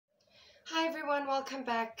everyone, welcome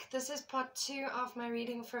back. This is part 2 of my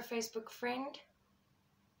reading for a Facebook friend.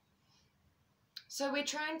 So we're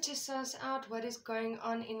trying to suss out what is going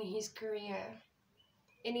on in his career,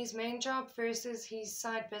 in his main job versus his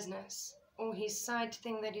side business, or his side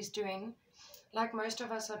thing that he's doing, like most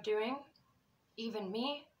of us are doing, even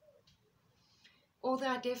me.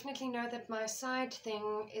 Although I definitely know that my side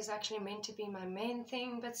thing is actually meant to be my main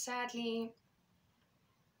thing, but sadly,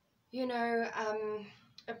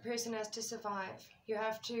 a person has to survive. You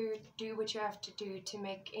have to do what you have to do to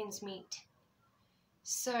make ends meet.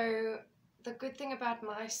 So the good thing about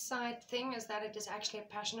my side thing is that it is actually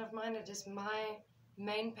a passion of mine. It is my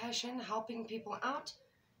main passion, helping people out.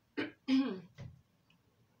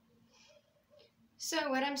 So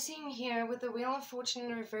what I'm seeing here with the Wheel of Fortune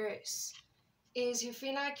in reverse is you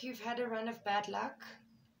feel like you've had a run of bad luck,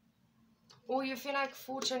 or you feel like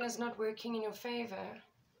fortune is not working in your favor.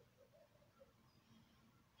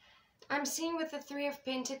 I'm seeing with the Three of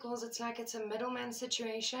Pentacles, it's like it's a middleman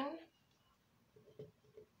situation.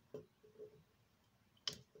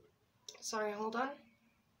 Sorry, hold on.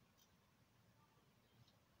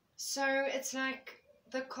 So it's like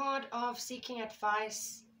the card of seeking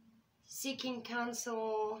advice, seeking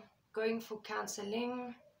counsel, going for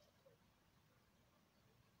counseling.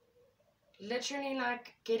 Literally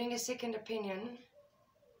like getting a second opinion.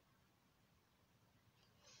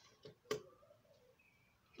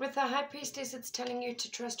 With the High Priestess, it's telling you to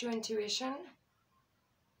trust your intuition.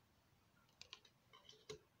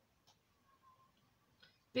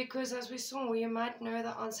 Because as we saw, you might know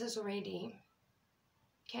the answers already.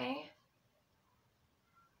 Okay?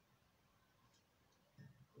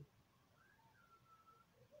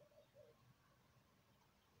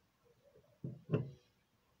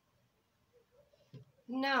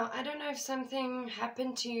 Now, I don't know if something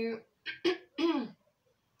happened to you.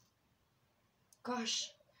 Gosh,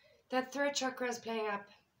 that throat chakra is playing up.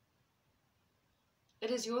 It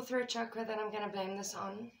is your throat chakra that I'm going to blame this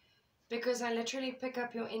on. Because I literally pick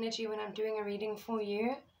up your energy when I'm doing a reading for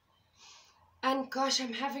you. And gosh,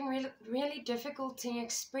 I'm having really difficulty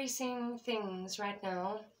expressing things right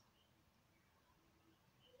now.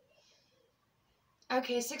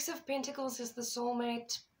 Okay, Six of Pentacles is the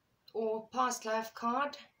soulmate or past life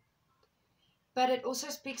card. But it also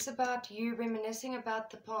speaks about you reminiscing about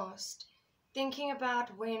the past. Thinking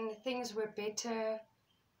about when things were better,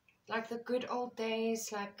 like the good old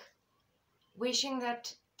days, like wishing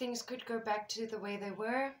that things could go back to the way they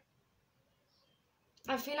were.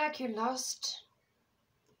 I feel like you lost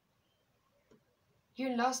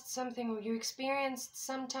something, or you experienced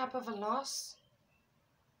some type of a loss.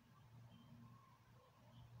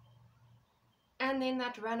 And then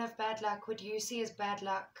that run of bad luck, what you see as bad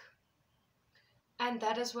luck. And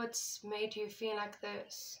that is what's made you feel like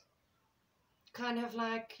this. Kind of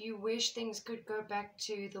like you wish things could go back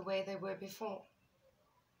to the way they were before.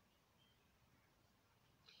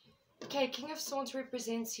 Okay, King of Swords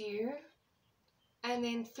represents you. And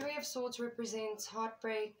then Three of Swords represents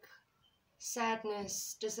heartbreak,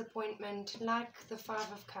 sadness, disappointment, like the Five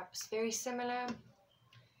of Cups. Very similar.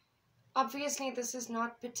 Obviously, this is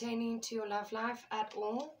not pertaining to your love life at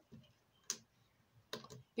all.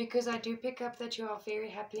 Because I do pick up that you are very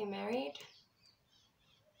happily married.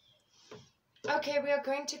 Okay, we are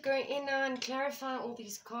going to go in now and clarify all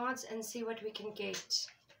these cards and see what we can get.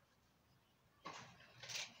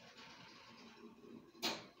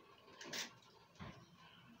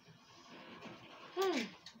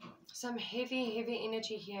 Some heavy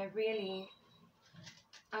energy here, really.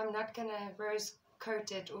 I'm not gonna rose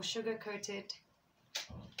coat it or sugar coat it.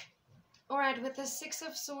 Alright, with the Six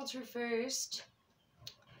of Swords reversed,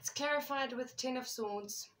 it's clarified with Ten of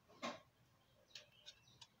Swords.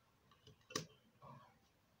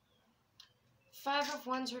 Five of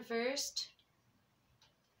Wands reversed.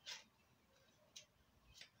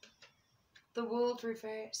 The World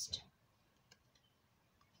reversed.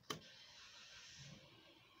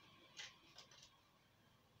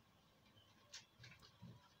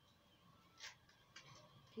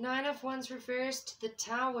 Nine of Wands reversed. The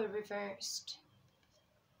Tower reversed.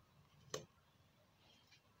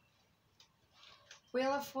 Wheel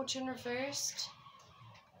of Fortune reversed.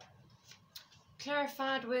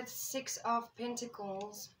 Clarified with Six of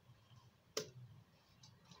Pentacles.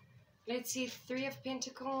 Let's see, Three of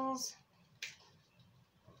Pentacles.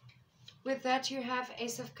 With that you have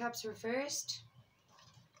Ace of Cups reversed.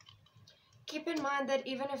 Keep in mind that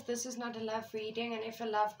even if this is not a love reading, and if a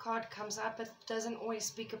love card comes up, it doesn't always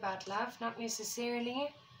speak about love, not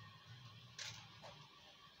necessarily.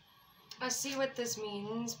 I see what this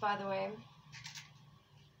means, by the way.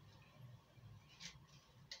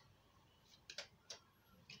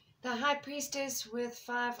 The High Priestess with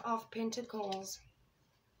 5 of Pentacles.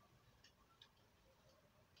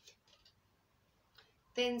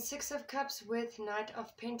 Then 6 of Cups with Knight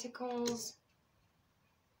of Pentacles.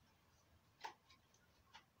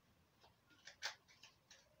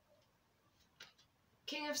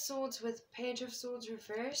 King of Swords with Page of Swords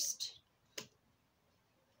reversed.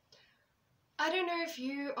 I don't know if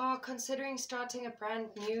you are considering starting a brand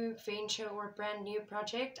new venture or a brand new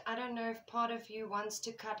project. I don't know if part of you wants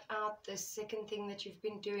to cut out this second thing that you've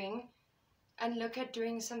been doing and look at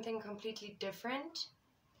doing something completely different.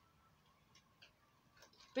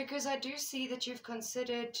 Because I do see that you've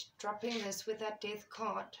considered dropping this with that Death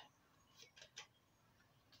card.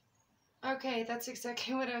 Okay, that's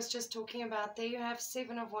exactly what I was just talking about. There you have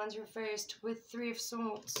 7 of Wands reversed with 3 of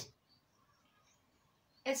Swords.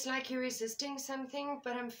 It's like you're resisting something,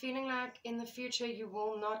 but I'm feeling like in the future you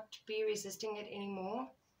will not be resisting it anymore.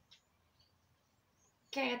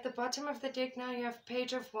 Okay, at the bottom of the deck now you have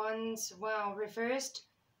Page of Wands, wow, reversed,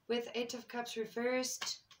 with 8 of Cups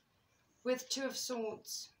reversed, with 2 of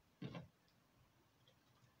Swords.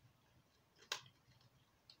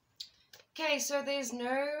 Okay, so there's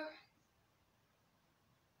no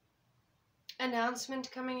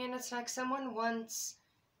announcement coming in. It's like someone wants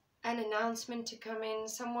an announcement to come in,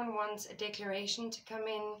 someone wants a declaration to come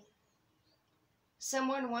in,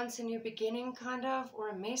 someone wants a new beginning kind of, or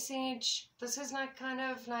a message. This is like kind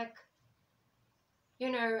of like,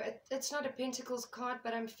 you know, it's not a Pentacles card,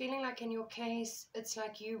 but I'm feeling like in your case it's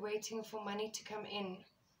like you waiting for money to come in.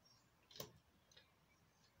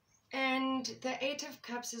 And the 8 of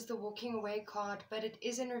Cups is the walking away card, but it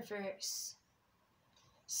is in reverse.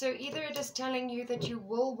 So either it is telling you that you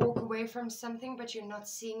will walk away from something but you're not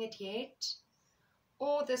seeing it yet,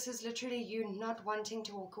 or this is literally you not wanting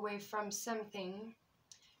to walk away from something,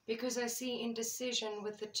 because I see indecision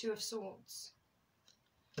with the 2 of Swords.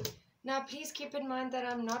 Now please keep in mind that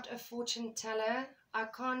I'm not a fortune teller. I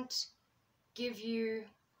can't give you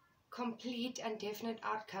complete and definite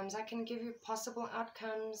outcomes. I can give you possible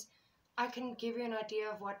outcomes. I can give you an idea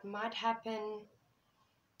of what might happen.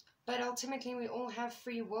 But ultimately, we all have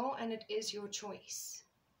free will, and it is your choice.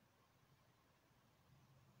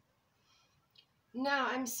 Now,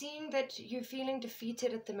 I'm seeing that you're feeling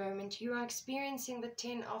defeated at the moment. You are experiencing the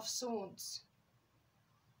 10 of Swords.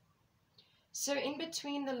 So in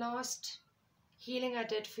between the last healing I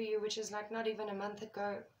did for you, which is like not even a month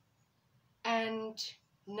ago, and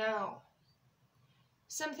now,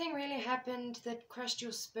 something really happened that crushed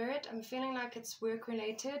your spirit. I'm feeling like it's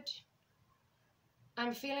work-related.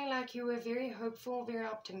 I'm feeling like you were very hopeful, very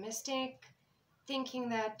optimistic, thinking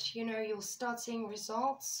that, you know, you'll start seeing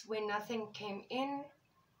results when nothing came in,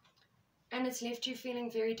 and it's left you feeling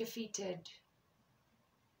very defeated.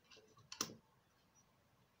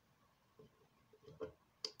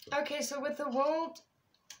 Okay, so with the World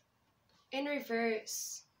in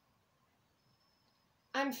reverse,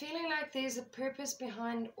 I'm feeling like there's a purpose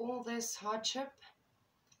behind all this hardship.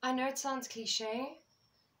 I know it sounds cliche,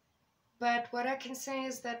 but what I can say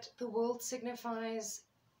is that the World signifies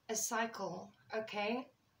a cycle, okay?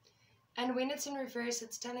 And when it's in reverse,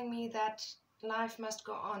 it's telling me that life must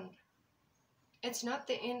go on. It's not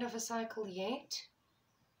the end of a cycle yet.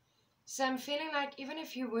 So I'm feeling like even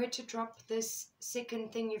if you were to drop this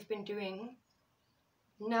second thing you've been doing,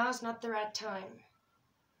 now's not the right time.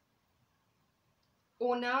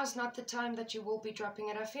 Or now's not the time that you will be dropping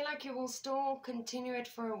it. I feel like you will still continue it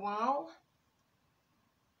for a while.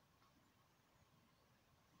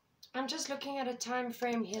 I'm just looking at a time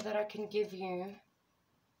frame here that I can give you.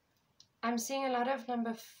 I'm seeing a lot of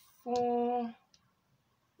number 4,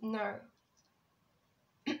 no,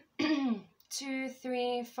 2,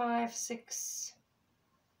 3, 5, 6.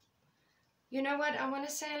 You know what, I want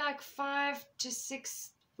to say like 5 to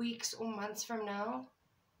 6 weeks or months from now.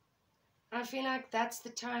 I feel like that's the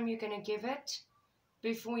time you're going to give it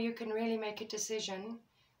before you can really make a decision.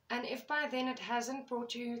 And if by then it hasn't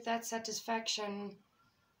brought you that satisfaction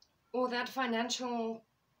or that financial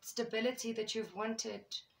stability that you've wanted,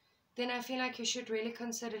 then I feel like you should really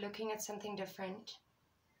consider looking at something different.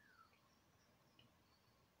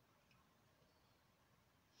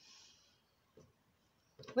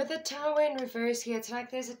 With the Tower in reverse here, it's like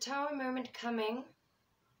there's a Tower moment coming.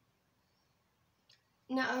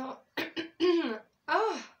 Now,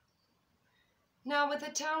 oh, now with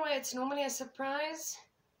the Tower, it's normally a surprise,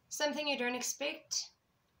 something you don't expect.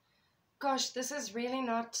 Gosh, this is really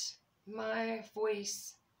not my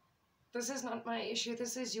voice. This is not my issue.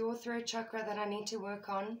 This is your throat chakra that I need to work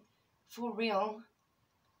on, for real.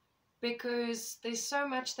 Because there's so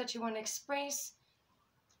much that you want to express,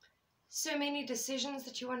 so many decisions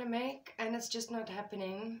that you want to make, and it's just not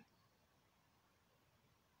happening.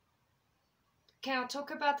 Okay, I'll talk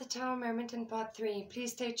about the Tower moment in part 3.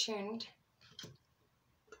 Please stay tuned.